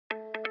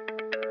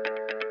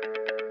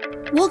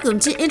Welcome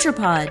to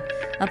InterPod,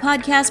 a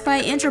podcast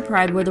by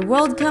InterPride where the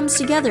world comes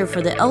together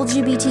for the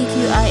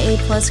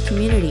LGBTQIA+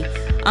 community.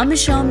 I'm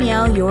Michelle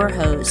Meow, your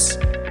host.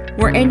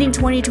 We're ending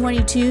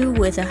 2022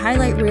 with a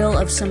highlight reel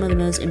of some of the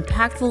most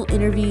impactful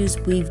interviews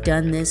we've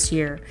done this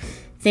year.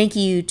 Thank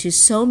you to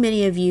so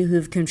many of you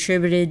who've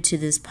contributed to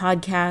this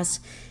podcast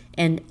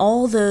and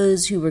all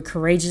those who were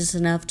courageous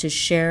enough to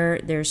share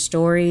their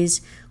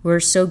stories. We're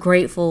so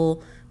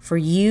grateful for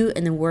you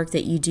and the work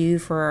that you do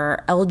for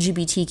our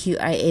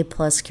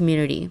LGBTQIA+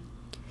 community.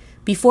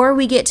 Before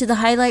we get to the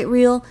highlight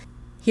reel,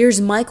 here's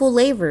Michael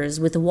Lavers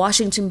with the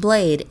Washington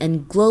Blade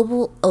and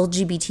global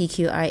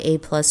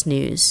LGBTQIA+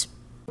 news.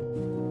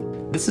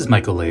 This is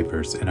Michael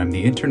Lavers, and I'm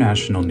the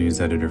international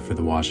news editor for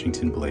the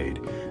Washington Blade,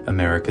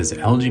 America's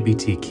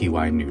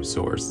LGBTQI news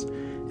source.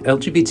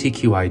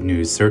 LGBTQI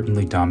news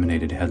certainly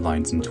dominated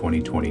headlines in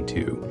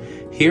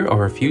 2022. Here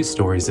are a few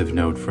stories of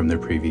note from the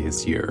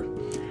previous year.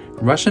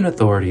 Russian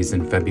authorities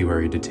in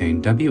February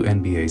detained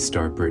WNBA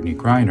star Brittany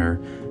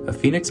Griner, a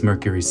Phoenix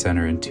Mercury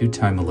center and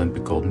two-time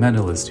Olympic gold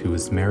medalist who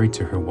was married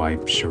to her wife,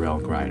 Cherelle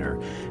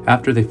Griner,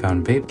 after they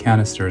found vape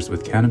canisters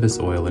with cannabis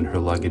oil in her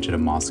luggage at a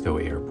Moscow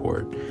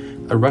airport.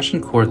 A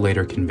Russian court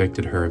later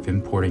convicted her of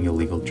importing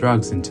illegal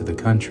drugs into the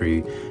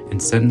country and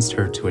sentenced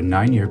her to a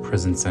 9-year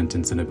prison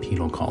sentence in a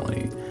penal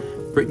colony.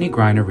 Brittany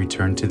Griner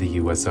returned to the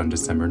U.S. on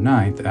December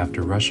 9th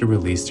after Russia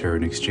released her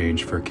in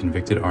exchange for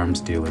convicted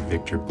arms dealer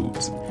Viktor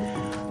Bout.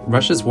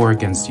 Russia's war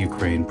against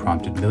Ukraine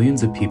prompted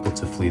millions of people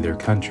to flee their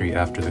country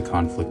after the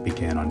conflict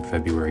began on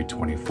February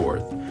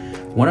 24th.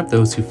 One of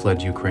those who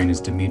fled Ukraine is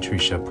Dmitry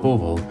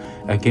Shapoval,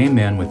 a gay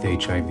man with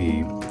HIV,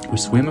 who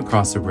swam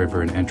across a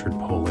river and entered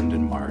Poland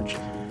in March.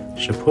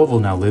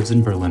 Shapoval now lives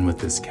in Berlin with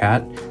his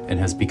cat and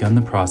has begun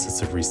the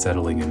process of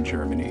resettling in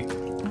Germany.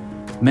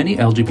 Many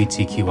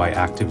LGBTQI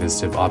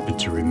activists have opted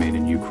to remain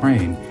in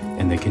Ukraine,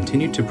 and they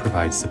continue to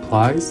provide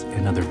supplies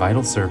and other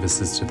vital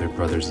services to their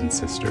brothers and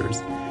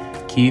sisters.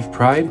 Kyiv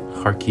Pride,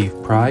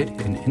 Kharkiv Pride,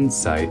 and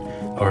Insight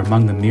are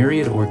among the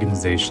myriad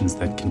organizations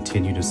that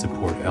continue to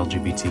support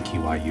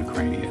LGBTQI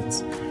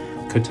Ukrainians.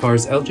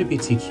 Qatar's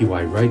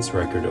LGBTQI rights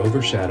record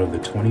overshadowed the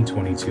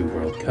 2022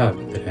 World Cup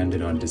that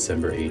ended on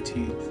December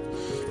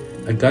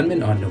 18th. A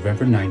gunman on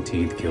November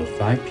 19th killed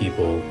 5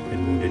 people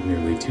and wounded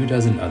nearly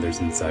 24 others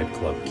inside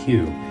Club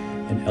Q,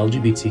 an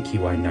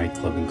LGBTQI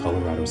nightclub in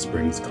Colorado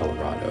Springs,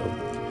 Colorado.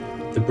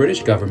 The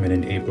British government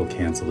in April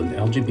canceled an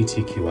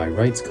LGBTQI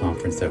rights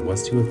conference that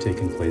was to have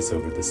taken place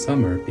over the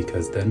summer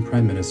because then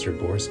Prime Minister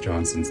Boris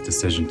Johnson's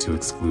decision to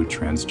exclude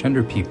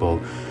transgender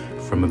people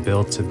from a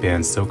bill to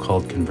ban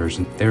so-called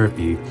conversion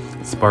therapy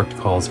sparked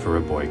calls for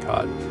a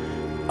boycott.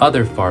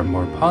 Other far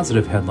more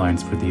positive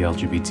headlines for the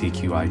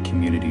LGBTQI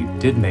community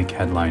did make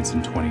headlines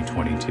in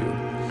 2022.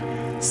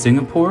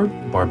 Singapore,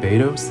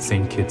 Barbados,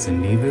 St. Kitts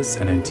and Nevis,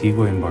 and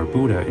Antigua and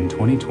Barbuda in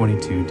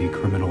 2022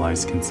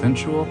 decriminalized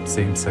consensual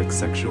same-sex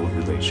sexual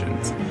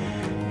relations.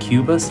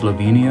 Cuba,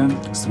 Slovenia,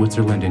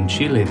 Switzerland, and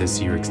Chile this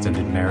year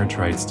extended marriage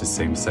rights to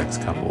same-sex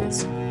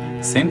couples.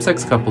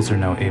 Same-sex couples are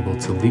now able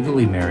to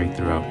legally marry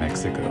throughout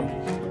Mexico.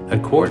 A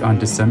court on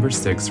December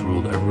 6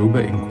 ruled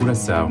Aruba and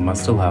Curaçao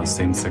must allow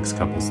same-sex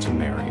couples to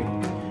marry.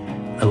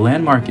 A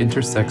landmark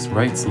intersex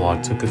rights law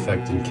took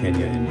effect in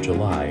Kenya in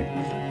July.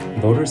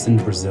 Voters in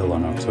Brazil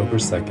on October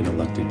 2nd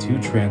elected 2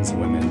 trans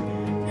women,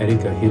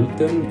 Erika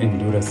Hilton and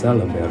Dura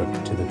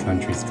Salaberg, to the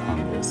country's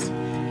Congress.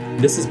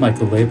 This is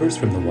Michael Lavers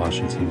from the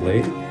Washington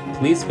Blade.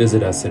 Please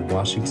visit us at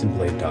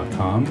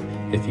washingtonblade.com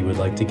if you would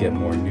like to get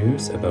more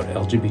news about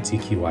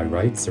LGBTQI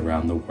rights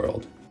around the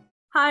world.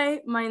 Hi,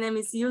 my name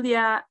is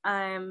Julia.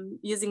 I'm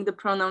using the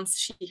pronouns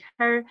she,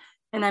 her,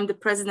 and I'm the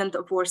president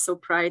of Warsaw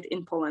Pride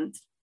in Poland.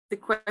 The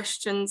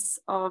questions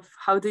of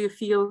how do you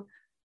feel,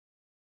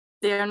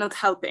 they are not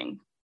helping.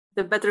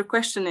 The better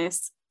question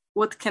is,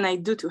 what can I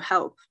do to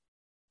help?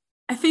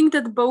 I think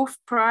that both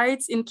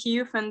prides in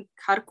Kyiv and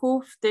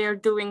Kharkov, they are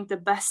doing the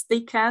best they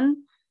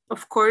can.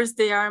 Of course,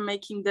 they are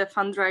making the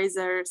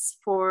fundraisers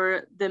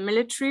for the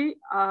military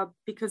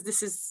because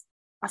this is,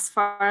 as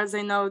far as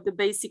I know, the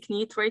basic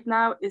need right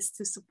now is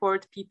to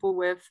support people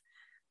with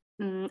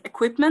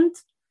equipment,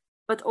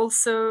 but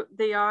also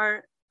they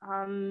are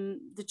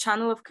the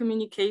channel of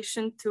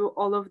communication to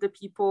all of the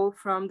people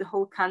from the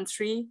whole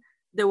country,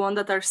 the one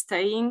that are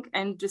staying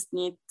and just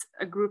need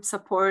a group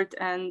support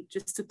and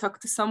just to talk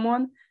to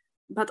someone,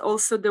 but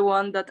also the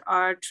one that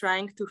are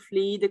trying to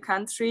flee the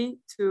country,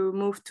 to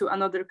move to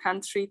another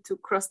country, to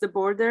cross the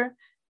border.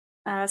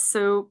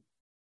 So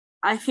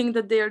I think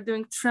that they are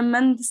doing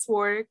tremendous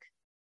work.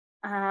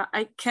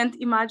 I can't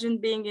imagine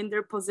being in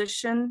their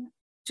position.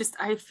 Just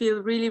I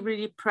feel really,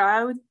 really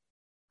proud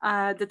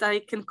that I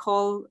can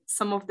call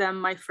some of them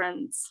my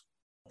friends.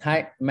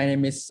 Hi, my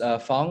name is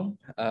Phong.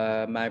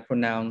 My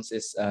pronouns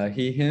is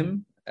he,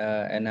 him,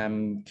 and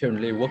I'm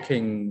currently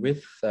working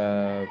with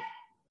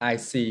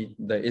IC,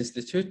 the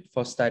Institute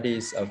for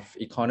Studies of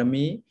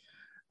Economy,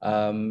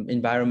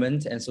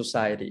 Environment and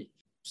Society.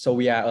 So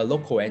we are a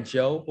local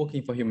NGO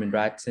working for human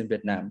rights in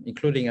Vietnam,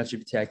 including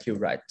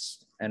LGBTIQ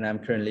rights. And I'm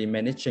currently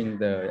managing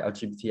the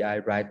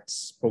LGBTI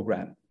rights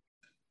program.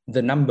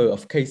 The number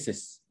of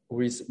cases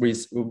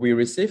we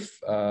receive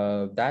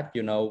that,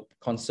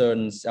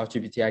 concerns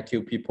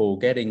LGBTIQ people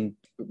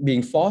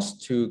being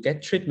forced to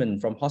get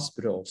treatment from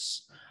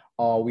hospitals,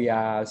 or we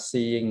are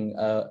seeing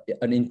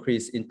an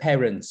increase in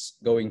parents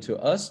going to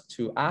us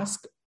to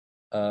ask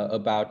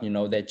about,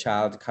 their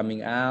child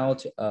coming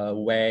out,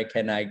 where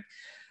can I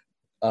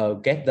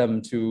get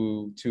them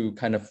to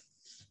kind of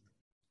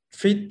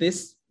treat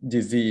this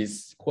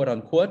disease, quote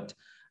unquote.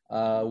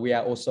 We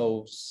are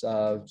also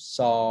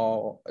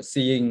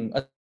seeing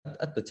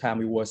at the time,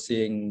 we were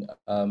seeing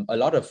a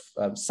lot of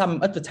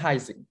some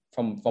advertising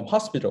from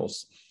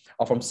hospitals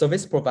or from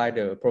service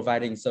provider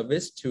providing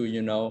service to,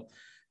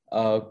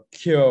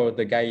 cure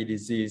the gay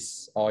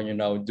disease, or,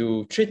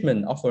 do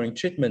treatment, offering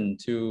treatment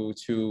to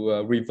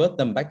revert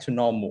them back to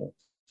normal.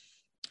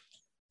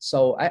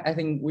 So I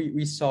think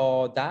we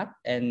saw that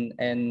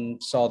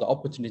and saw the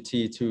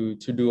opportunity to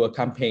do a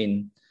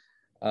campaign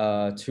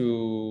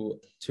to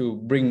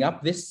bring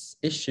up these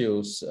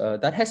issues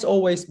that has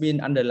always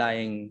been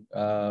underlying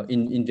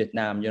in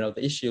Vietnam, the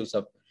issues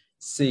of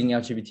seeing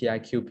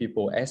LGBTIQ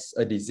people as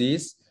a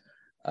disease,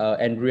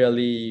 and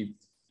really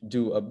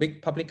do a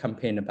big public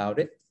campaign about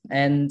it.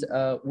 And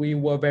we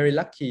were very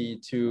lucky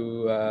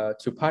to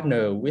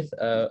partner with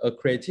a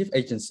creative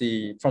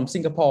agency from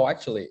Singapore,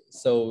 actually.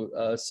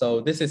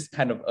 So this is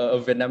kind of a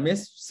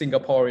Vietnamese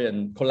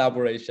Singaporean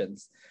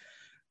collaborations.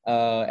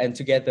 And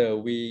together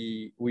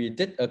we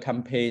did a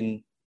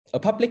campaign, a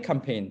public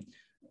campaign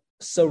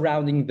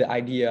surrounding the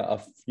idea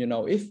of,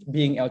 if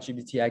being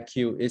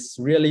LGBTIQ is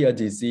really a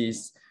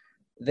disease,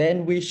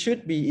 then we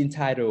should be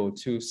entitled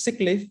to sick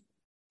leave.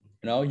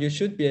 You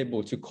should be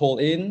able to call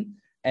in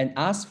and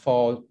ask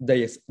for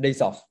days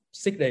off,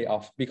 sick day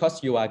off,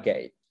 because you are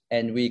gay.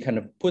 And we kind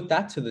of put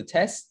that to the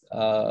test,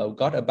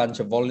 got a bunch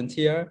of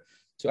volunteers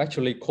to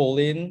actually call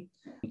in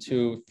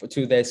to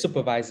their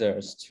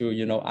supervisors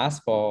to,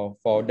 ask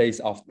for days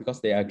off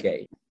because they are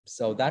gay.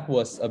 So that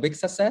was a big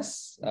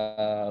success.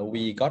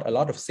 We got a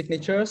lot of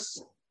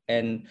signatures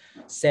and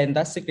sent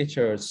that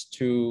signatures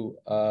to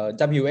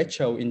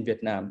WHO in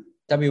Vietnam.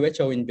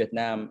 WHO in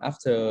Vietnam,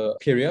 after a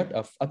period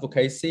of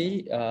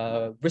advocacy,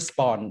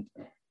 respond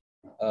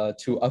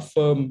to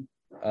affirm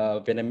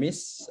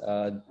Vietnamese,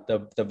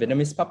 the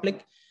Vietnamese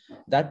public,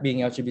 that being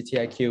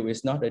LGBTIQ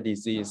is not a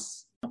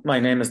disease. My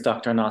name is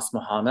Dr. Nas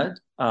Mohammed.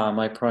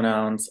 My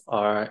pronouns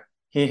are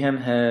he, him,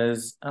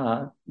 his,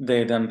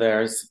 they, them,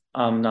 theirs.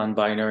 I'm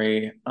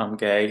non-binary, I'm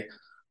gay.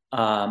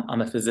 I'm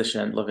a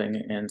physician living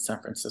in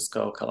San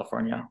Francisco,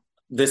 California.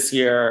 This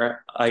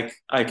year, I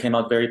came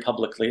out very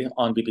publicly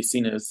on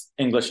BBC News,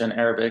 English and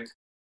Arabic.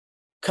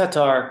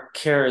 Qatar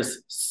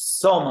cares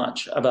so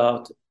much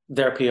about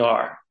their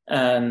PR,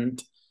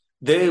 and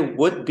they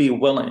would be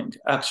willing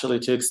actually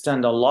to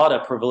extend a lot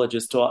of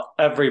privileges to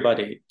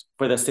everybody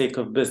for the sake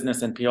of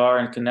business and PR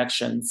and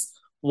connections,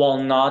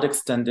 while not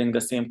extending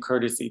the same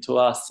courtesy to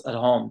us at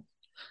home.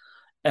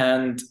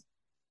 And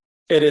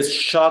it is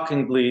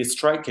shockingly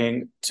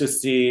striking to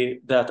see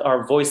that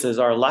our voices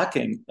are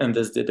lacking in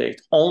this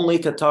debate. Only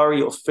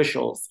Qatari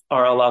officials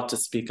are allowed to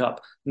speak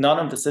up. None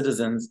of the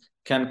citizens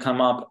can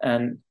come up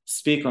and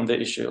speak on the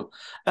issue.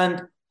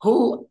 And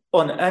who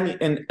in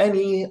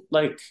any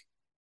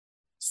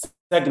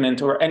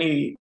segment or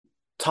any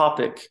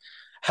topic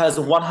has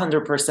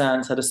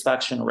 100%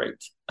 satisfaction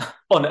rate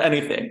on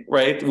anything,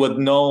 right? With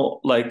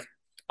no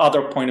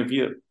other point of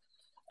view.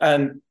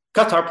 And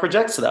Qatar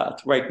projects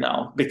that right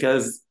now,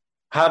 because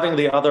having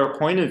the other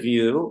point of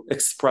view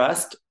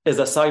expressed is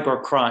a cyber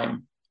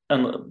crime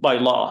and by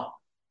law.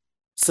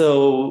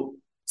 So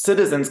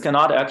citizens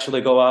cannot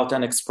actually go out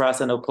and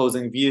express an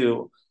opposing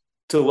view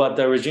to what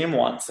the regime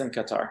wants in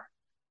Qatar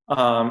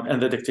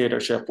and the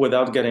dictatorship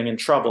without getting in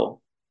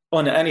trouble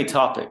on any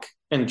topic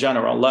in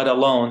general, let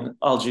alone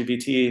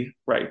LGBT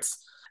rights.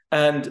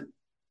 And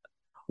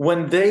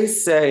when they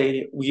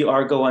say we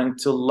are going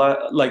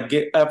to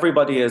get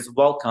everybody is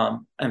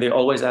welcome, and they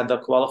always add the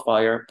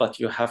qualifier, but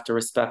you have to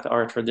respect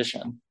our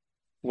tradition.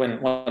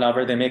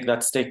 Whenever they make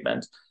that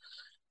statement,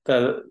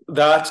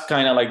 that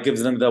kind of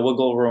gives them the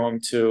wiggle room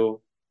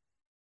to,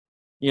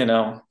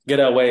 get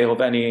away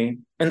with any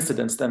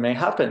incidents that may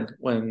happen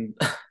when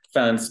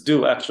fans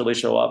do actually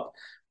show up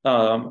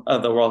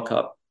at the World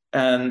Cup.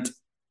 And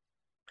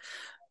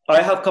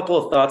I have a couple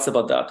of thoughts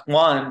about that.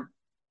 One,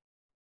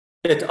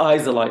 it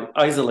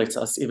isolates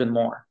us even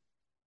more,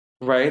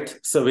 right?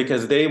 So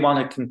because they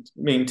want to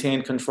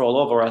maintain control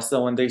over us.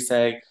 So when they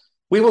say,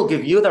 we will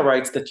give you the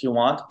rights that you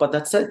want, but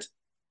that's it.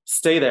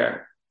 Stay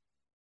there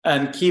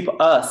and keep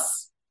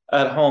us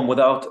at home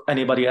without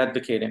anybody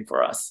advocating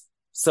for us.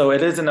 So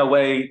it is in a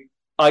way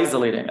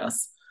isolating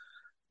us.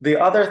 The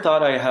other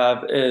thought I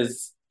have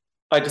is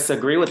I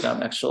disagree with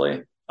them,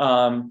 actually.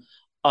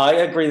 I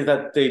agree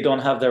that they don't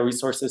have the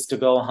resources to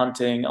go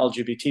hunting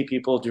LGBT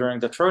people during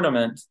the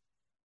tournament.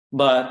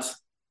 But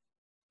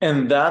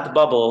in that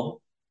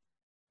bubble,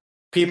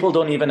 people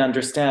don't even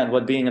understand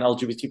what being an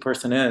LGBT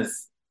person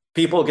is.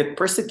 People get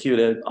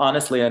persecuted,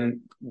 honestly,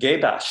 and gay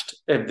bashed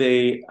if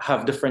they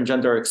have different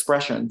gender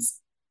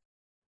expressions.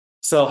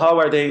 So how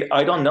are they?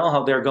 I don't know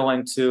how they're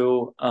going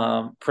to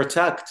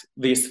protect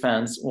these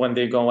fans when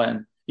they go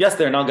in. Yes,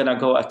 they're not going to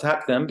go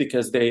attack them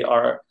because they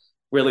are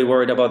really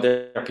worried about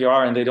their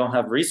PR and they don't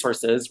have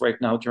resources right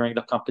now during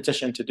the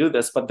competition to do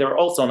this, but they're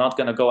also not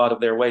going to go out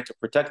of their way to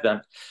protect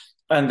them.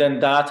 And then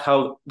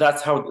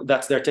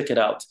that's their ticket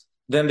out.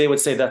 Then they would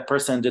say that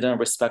person didn't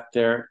respect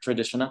their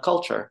tradition and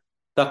culture.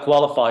 The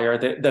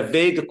qualifier, the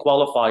vague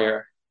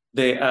qualifier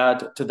they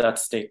add to that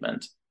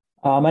statement.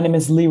 My name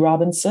is Lee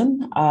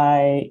Robinson.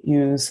 I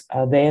use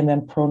they and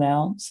them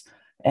pronouns,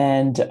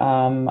 and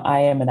I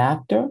am an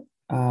actor,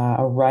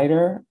 a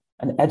writer,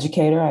 an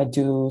educator. I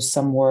do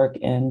some work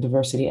in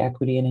diversity,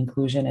 equity, and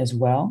inclusion as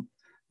well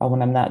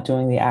when I'm not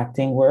doing the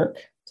acting work.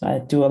 So I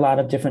do a lot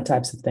of different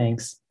types of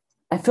things.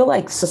 I feel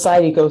like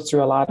society goes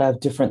through a lot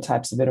of different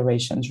types of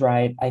iterations,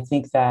 right? I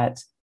think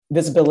that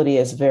visibility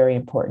is very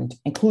important.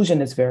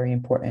 Inclusion is very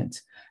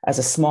important. As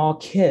a small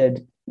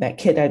kid, that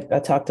kid I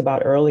talked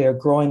about earlier,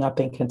 growing up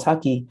in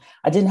Kentucky,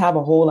 I didn't have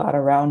a whole lot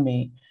around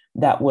me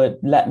that would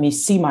let me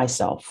see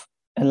myself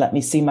and let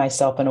me see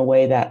myself in a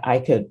way that I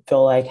could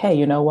feel like, hey,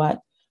 you know what?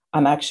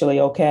 I'm actually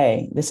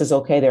okay. This is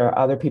okay. There are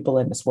other people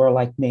in this world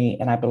like me,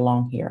 and I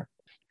belong here.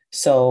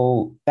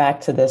 So back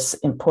to this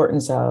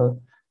importance of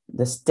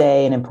this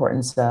day and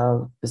importance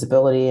of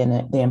visibility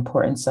and the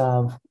importance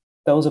of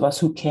those of us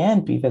who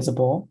can be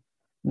visible,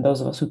 and those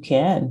of us who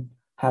can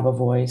have a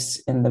voice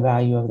in the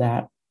value of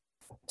that,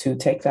 to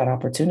take that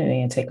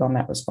opportunity and take on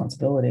that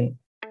responsibility.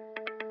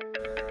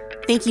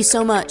 Thank you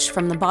so much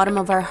from the bottom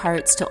of our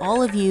hearts to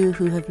all of you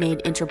who have made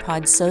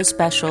InterPod so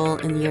special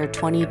in the year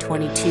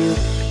 2022.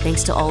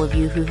 Thanks to all of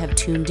you who have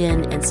tuned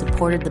in and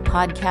supported the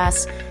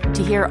podcast.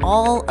 To hear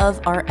all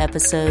of our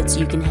episodes,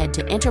 you can head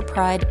to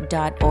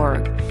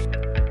interpride.org.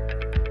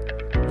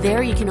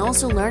 There you can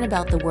also learn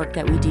about the work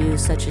that we do,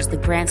 such as the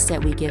grants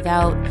that we give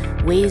out,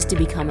 ways to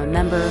become a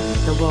member,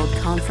 the World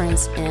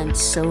Conference, and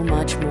so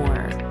much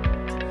more.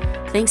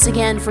 Thanks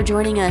again for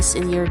joining us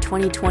in the year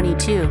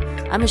 2022.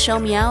 I'm Michelle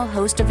Meow,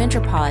 host of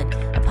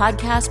InterPod, a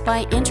podcast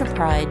by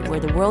InterPride where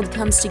the world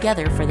comes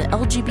together for the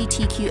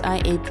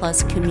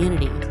LGBTQIA+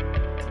 community.